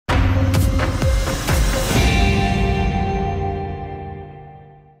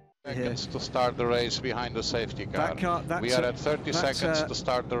here. To start the race behind the safety car. We are at 30 seconds to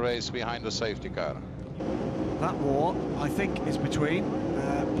start the race behind the safety car. That war, I think, is between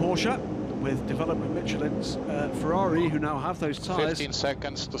Porsche with development Michelin's, Ferrari, who now have those tyres. 15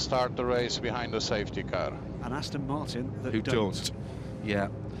 seconds to start the race behind the safety car. And Aston Martin that who don't. Yeah,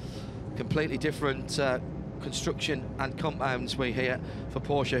 completely different construction and compounds we hear for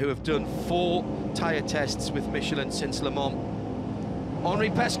Porsche, who have done 4 tyre tests with Michelin since Le Mans.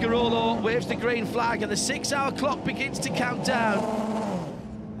 Henri Pescarolo waves the green flag and the 6-hour clock begins to count down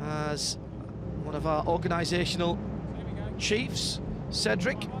as one of our organisational chiefs,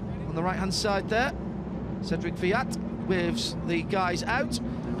 Cedric, on the right-hand side there, Cedric Viat, waves the guys out,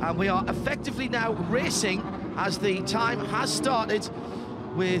 and we are effectively now racing as the time has started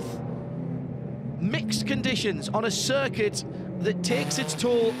with mixed conditions on a circuit that takes its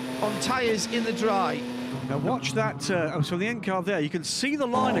toll on tyres in the dry. Now watch that, so the end car there, you can see the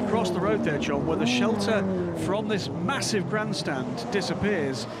line across the road there, John, where the shelter from this massive grandstand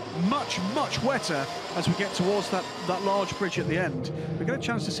disappears. Much, much wetter as we get towards that large bridge at the end. We get a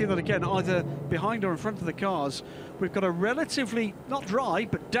chance to see that again, either behind or in front of the cars. We've got a relatively, not dry,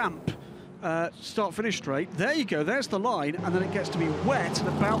 but damp start-finish straight. There you go, there's the line, and then it gets to be wet at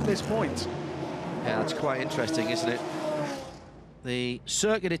about this point. Yeah, that's quite interesting, isn't it? The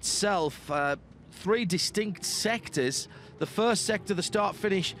circuit itself, 3 distinct sectors. The first sector, the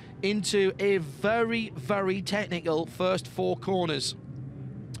start-finish, into a very, very technical first 4 corners,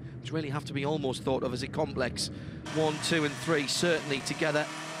 which really have to be almost thought of as a complex 1, 2 and 3, certainly together,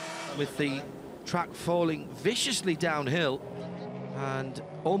 with the track falling viciously downhill and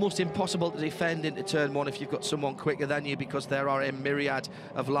almost impossible to defend into turn 1 if you've got someone quicker than you, because there are a myriad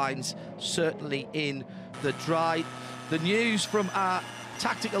of lines, certainly in the dry. The news from our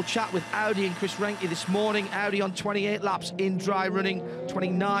tactical chat with Audi and Chris Renke this morning: Audi on 28 laps in dry running,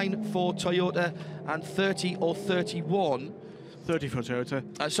 29 for Toyota and 30 or 31. 30 for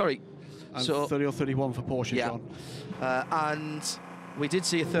Toyota. Sorry. And so 30 or 31 for Porsche, yeah. John. And we did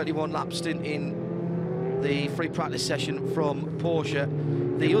see a 31 lap stint in the free practice session from Porsche.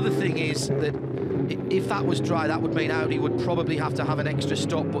 The other thing is that if that was dry, that would mean Audi would probably have to have an extra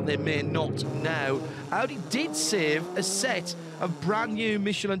stop, but they may not now. Audi did save a set of brand new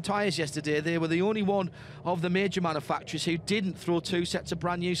Michelin tyres yesterday. They were the only one of the major manufacturers who didn't throw 2 sets of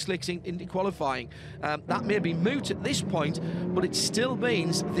brand new slicks into qualifying. That may be moot at this point, but it still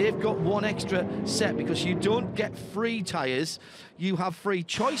means they've got 1 extra set, because you don't get free tyres, you have free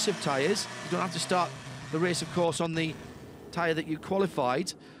choice of tyres. You don't have to start the race, of course, on the tyre that you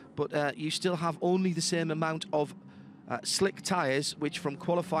qualified, but you still have only the same amount of slick tyres, which from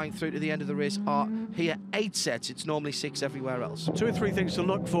qualifying through to the end of the race are here 8 sets. It's normally 6 everywhere else. 2 or 3 things to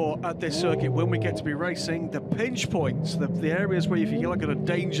look for at this circuit when we get to be racing: the pinch points, the areas where you feel like in a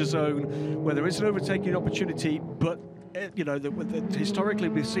danger zone, where there is an overtaking opportunity, but you know, historically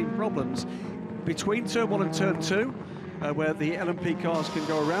we've seen problems between turn 1 and turn 2. Where the LMP cars can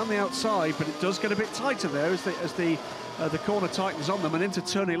go around the outside, but it does get a bit tighter there as the corner tightens on them, and into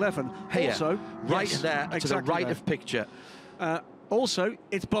turn 11. Here, also, right yes, there, exactly to the right there. of picture. Also,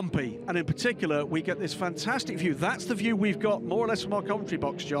 it's bumpy, and in particular, we get this fantastic view. That's the view we've got, more or less, from our commentary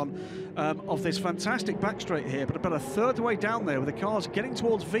box, John, of this fantastic back straight here, but about a third way down there, with the cars getting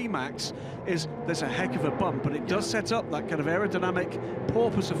towards VMAX, there's a heck of a bump, but it does set up that kind of aerodynamic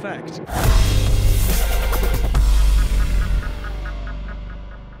porpoise effect.